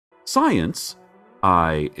Science,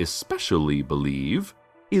 I especially believe,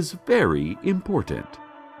 is very important.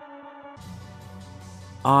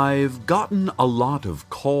 I've gotten a lot of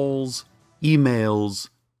calls, emails,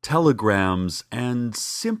 telegrams, and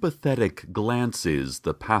sympathetic glances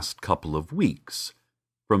the past couple of weeks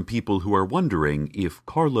from people who are wondering if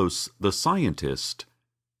Carlos the scientist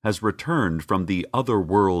has returned from the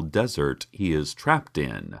otherworld desert he is trapped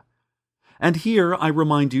in. And here I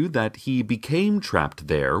remind you that he became trapped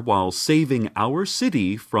there while saving our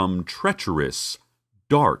city from treacherous,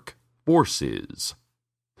 dark forces.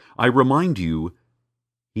 I remind you,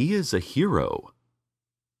 he is a hero.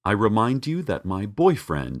 I remind you that my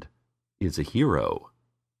boyfriend is a hero.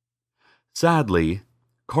 Sadly,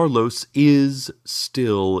 Carlos is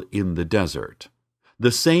still in the desert.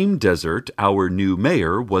 The same desert our new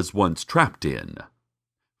mayor was once trapped in.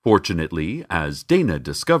 Fortunately, as Dana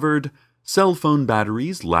discovered, cell phone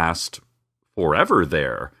batteries last forever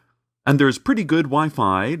there, and there's pretty good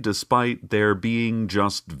Wi-Fi despite there being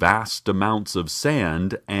just vast amounts of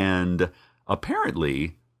sand and,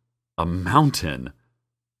 apparently, a mountain.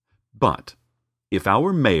 But if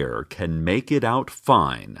our mayor can make it out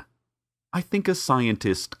fine, I think a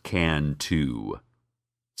scientist can too.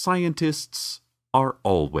 Scientists are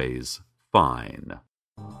always fine.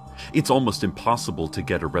 It's almost impossible to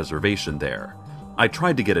get a reservation there. I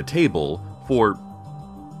tried to get a table for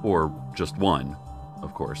just one,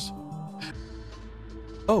 of course.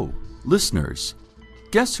 Oh, listeners,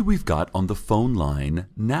 guess who we've got on the phone line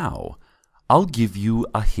now? I'll give you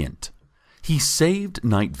a hint. He saved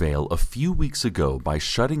Night Vale a few weeks ago by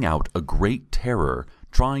shutting out a great terror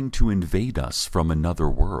trying to invade us from another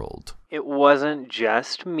world. It wasn't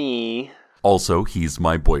just me. Also, he's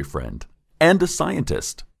my boyfriend and a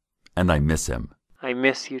scientist, and I miss him. I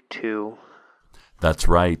miss you too. That's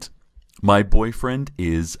right. My boyfriend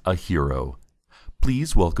is a hero.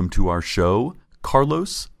 Please welcome to our show,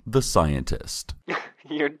 Carlos the scientist.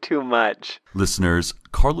 You're too much. Listeners,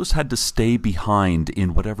 Carlos had to stay behind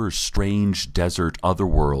in whatever strange desert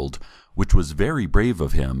otherworld, which was very brave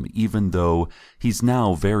of him, even though he's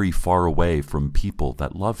now very far away from people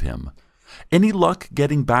that love him. Any luck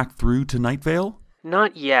getting back through to Night Vale?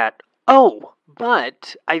 Not yet. Oh,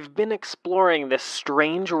 but I've been exploring this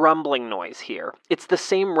strange rumbling noise here. It's the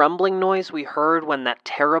same rumbling noise we heard when that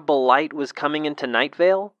terrible light was coming into Night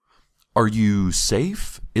Vale. Are you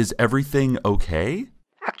safe? Is everything okay?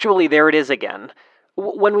 Actually, there it is again.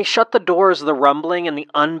 When we shut the doors, the rumbling and the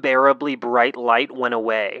unbearably bright light went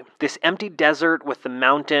away. This empty desert with the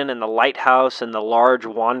mountain and the lighthouse and the large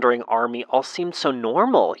wandering army all seemed so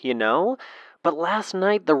normal, you know? But last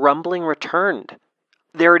night, the rumbling returned.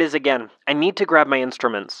 There it is again. I need to grab my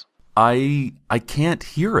instruments. I can't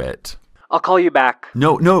hear it. I'll call you back.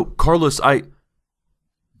 No, Carlos,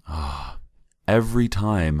 every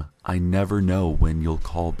time, I never know when you'll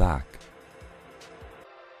call back.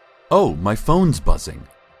 Oh, my phone's buzzing.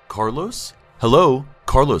 Carlos? Hello?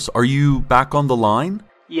 Carlos, are you back on the line?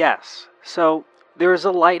 Yes. So, there's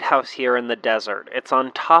a lighthouse here in the desert. It's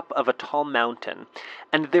on top of a tall mountain.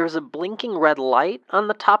 And there's a blinking red light on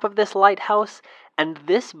the top of this lighthouse. And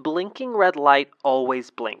this blinking red light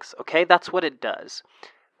always blinks, okay? That's what it does.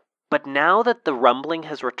 But now that the rumbling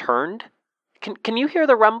has returned, can you hear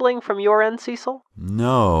the rumbling from your end, Cecil?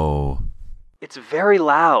 No. It's very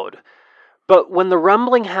loud. But when the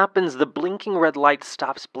rumbling happens, the blinking red light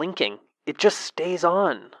stops blinking. It just stays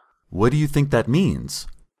on. What do you think that means?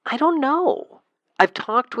 I don't know. I've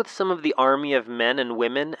talked with some of the army of men and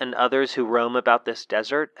women and others who roam about this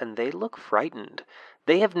desert, and they look frightened.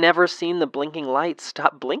 They have never seen the blinking light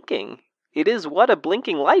stop blinking. It is what a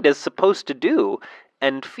blinking light is supposed to do,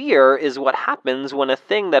 and fear is what happens when a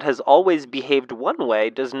thing that has always behaved one way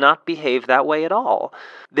does not behave that way at all.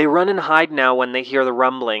 They run and hide now when they hear the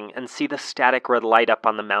rumbling and see the static red light up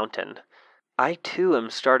on the mountain. I too am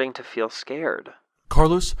starting to feel scared.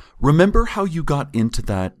 Carlos, remember how you got into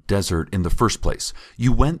that desert in the first place?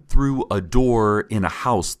 You went through a door in a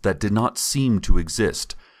house that did not seem to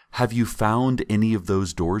exist. Have you found any of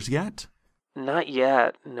those doors yet? Not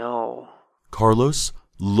yet, no. Carlos,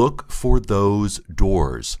 look for those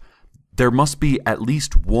doors. There must be at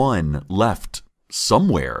least one left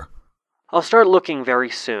somewhere. I'll start looking very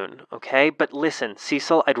soon, okay? But listen,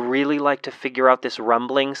 Cecil, I'd really like to figure out this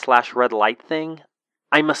rumbling/red light thing.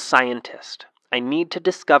 I'm a scientist. I need to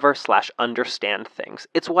discover/understand things.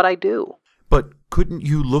 It's what I do. But couldn't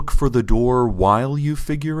you look for the door while you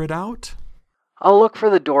figure it out? I'll look for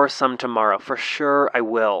the door some tomorrow. For sure I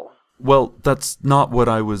will. Well, that's not what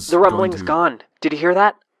I was The rumbling's gone. Did you hear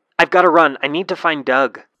that? I've got to run. I need to find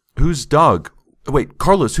Doug. Who's Doug? Wait,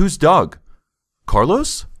 Carlos, who's Doug?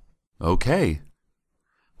 Carlos? Okay.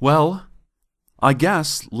 Well, I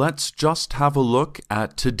guess let's just have a look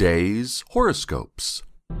at today's horoscopes.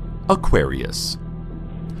 Aquarius.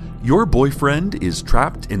 Your boyfriend is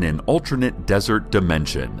trapped in an alternate desert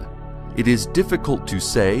dimension. It is difficult to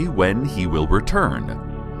say when he will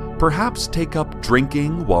return. Perhaps take up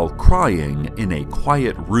drinking while crying in a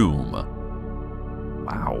quiet room.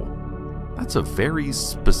 Wow, that's a very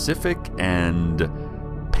specific and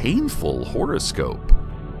painful horoscope.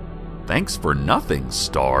 Thanks for nothing,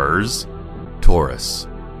 stars. Taurus.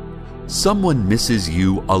 Someone misses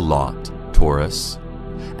you a lot, Taurus.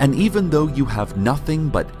 And even though you have nothing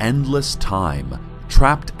but endless time,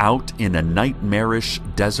 trapped out in a nightmarish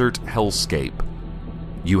desert hellscape,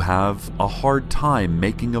 you have a hard time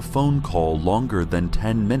making a phone call longer than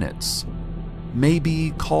 10 minutes.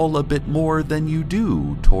 Maybe call a bit more than you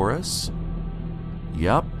do, Taurus.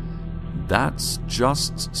 Yep, that's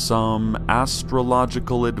just some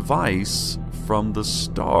astrological advice from the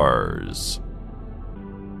stars.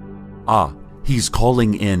 Ah, he's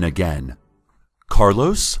calling in again.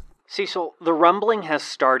 Carlos? Cecil, the rumbling has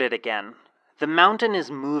started again. The mountain is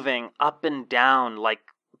moving up and down like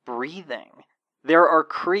breathing. There are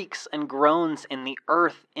creaks and groans in the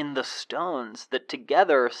earth, in the stones, that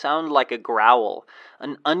together sound like a growl,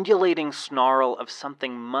 an undulating snarl of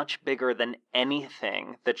something much bigger than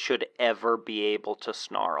anything that should ever be able to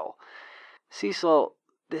snarl. Cecil,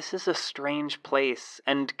 this is a strange place,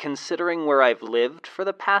 and considering where I've lived for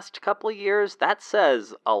the past couple years, that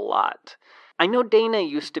says a lot. I know Dana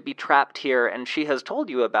used to be trapped here, and she has told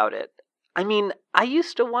you about it. I mean, I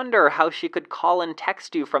used to wonder how she could call and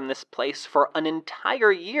text you from this place for an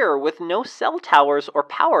entire year with no cell towers or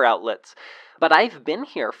power outlets. But I've been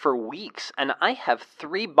here for weeks, and I have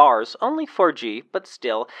 3 bars, only 4G, but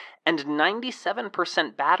still, and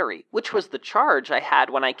 97% battery, which was the charge I had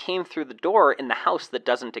when I came through the door in the house that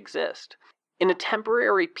doesn't exist. In a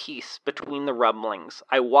temporary peace between the rumblings,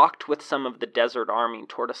 I walked with some of the desert army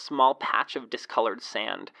toward a small patch of discolored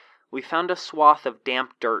sand. We found a swath of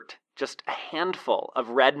damp dirt, just a handful of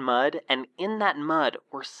red mud, and in that mud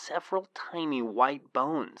were several tiny white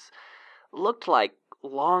bones. Looked like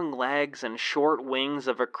long legs and short wings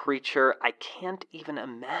of a creature I can't even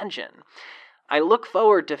imagine. I look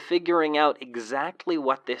forward to figuring out exactly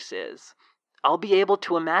what this is. I'll be able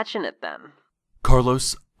to imagine it then.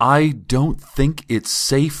 Carlos, I don't think it's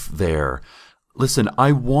safe there. Listen,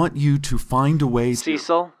 I want you to find a way to...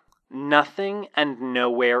 Cecil, nothing and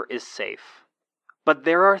nowhere is safe. But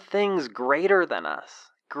there are things greater than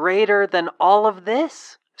us, greater than all of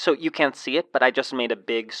this. So you can't see it, but I just made a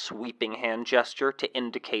big sweeping hand gesture to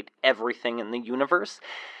indicate everything in the universe.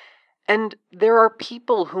 And there are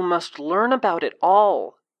people who must learn about it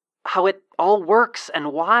all, how it all works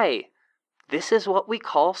and why. This is what we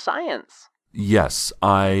call science. Yes,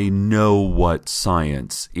 I know what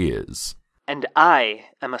science is. And I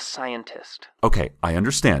am a scientist. Okay, I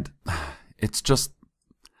understand. It's just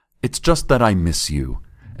that I miss you.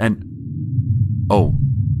 And...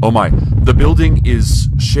 Oh my, the building is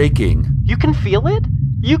shaking. You can feel it?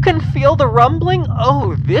 You can feel the rumbling?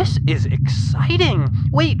 Oh, this is exciting.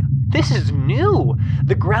 Wait, this is new.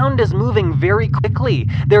 The ground is moving very quickly.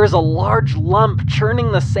 There is a large lump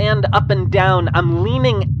churning the sand up and down. I'm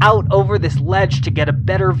leaning out over this ledge to get a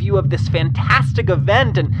better view of this fantastic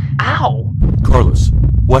event and... Ow! Carlos,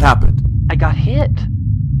 what happened? I got hit.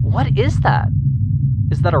 What is that?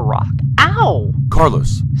 Is that a rock? Ow!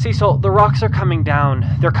 Carlos. Cecil, the rocks are coming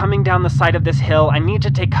down. They're coming down the side of this hill. I need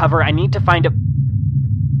to take cover. I need to find a...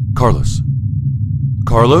 Carlos.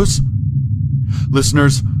 Carlos?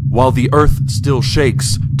 Listeners, while the earth still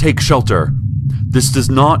shakes, take shelter. This does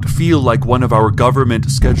not feel like one of our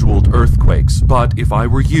government-scheduled earthquakes, but if I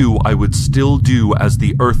were you, I would still do as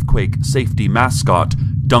the earthquake safety mascot,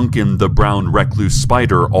 Duncan the brown recluse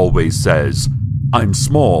spider, always says. I'm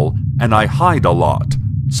small, and I hide a lot,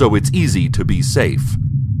 so it's easy to be safe.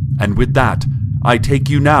 And with that, I take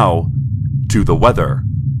you now to the weather.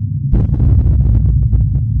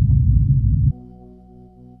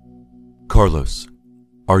 Carlos,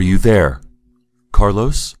 are you there?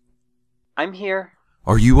 Carlos? I'm here.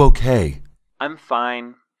 Are you okay? I'm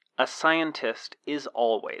fine. A scientist is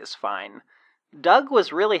always fine. Doug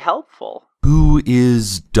was really helpful. Who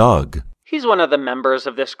is Doug? He's one of the members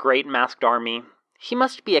of this great masked army. He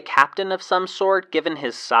must be a captain of some sort, given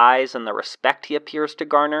his size and the respect he appears to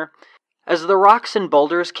garner. As the rocks and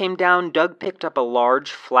boulders came down, Doug picked up a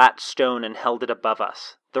large, flat stone and held it above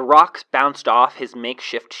us. The rocks bounced off his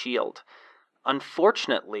makeshift shield.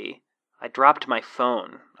 Unfortunately, I dropped my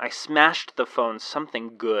phone. I smashed the phone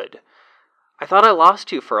something good. I thought I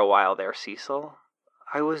lost you for a while there, Cecil.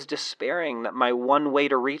 I was despairing that my one way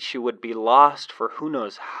to reach you would be lost for who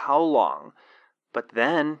knows how long. But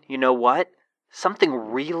then, you know what? Something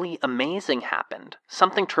really amazing happened.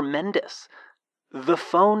 Something tremendous. The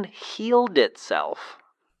phone healed itself.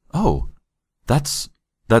 Oh, that's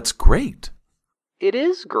great. It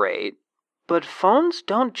is great, but phones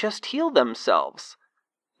don't just heal themselves.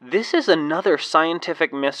 This is another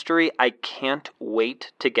scientific mystery I can't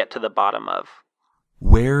wait to get to the bottom of.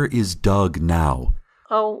 Where is Doug now?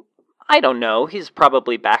 Oh, I don't know. He's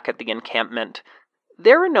probably back at the encampment.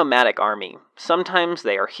 They're a nomadic army. Sometimes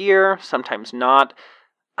they are here, sometimes not.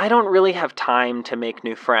 I don't really have time to make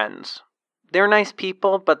new friends. They're nice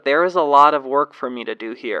people, but there is a lot of work for me to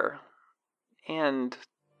do here. And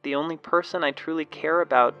the only person I truly care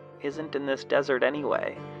about isn't in this desert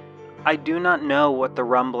anyway. I do not know what the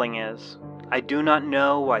rumbling is. I do not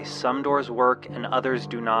know why some doors work and others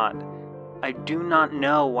do not. I do not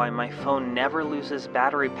know why my phone never loses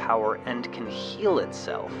battery power and can heal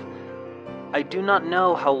itself. I do not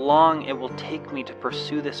know how long it will take me to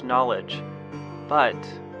pursue this knowledge. But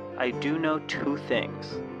I do know two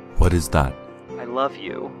things. What is that? I love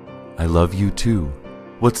you. I love you too.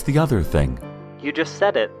 What's the other thing? You just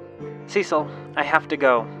said it. Cecil, I have to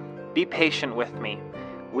go. Be patient with me.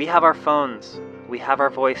 We have our phones, we have our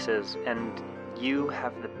voices, and you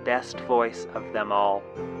have the best voice of them all.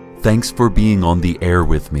 Thanks for being on the air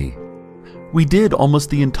with me. We did almost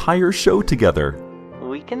the entire show together.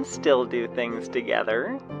 We can still do things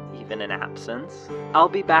together, even in absence. I'll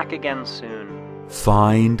be back again soon.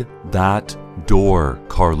 Find that door,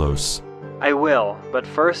 Carlos. I will, but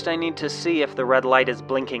first I need to see if the red light is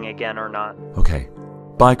blinking again or not. Okay.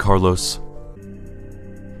 Bye, Carlos.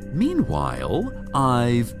 Meanwhile,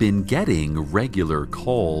 I've been getting regular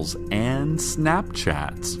calls and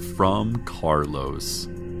Snapchats from Carlos.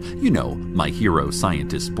 You know, my hero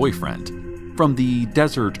scientist boyfriend. From the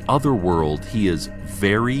desert otherworld he is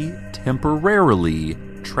very temporarily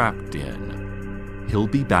trapped in. He'll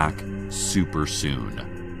be back super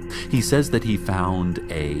soon. He says that he found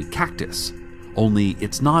a cactus. Only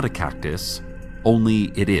it's not a cactus,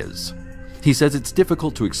 only it is. He says it's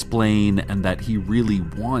difficult to explain and that he really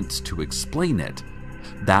wants to explain it.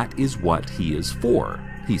 That is what he is for,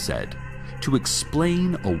 he said, to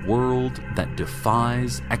explain a world that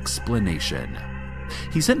defies explanation.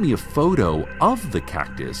 He sent me a photo of the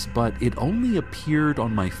cactus, but it only appeared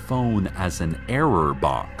on my phone as an error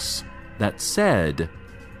box that said,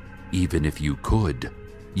 "Even if you could,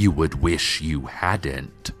 you would wish you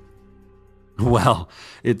hadn't." Well,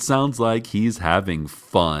 it sounds like he's having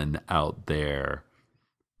fun out there.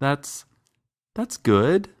 That's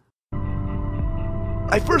good.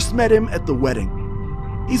 I first met him at the wedding.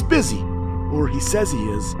 He's busy, or he says he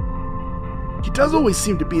is. He does always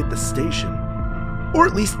seem to be at the station. Or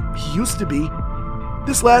at least he used to be.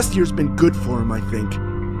 This last year's been good for him, I think.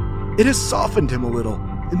 It has softened him a little,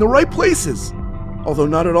 in the right places. Although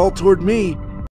not at all toward me.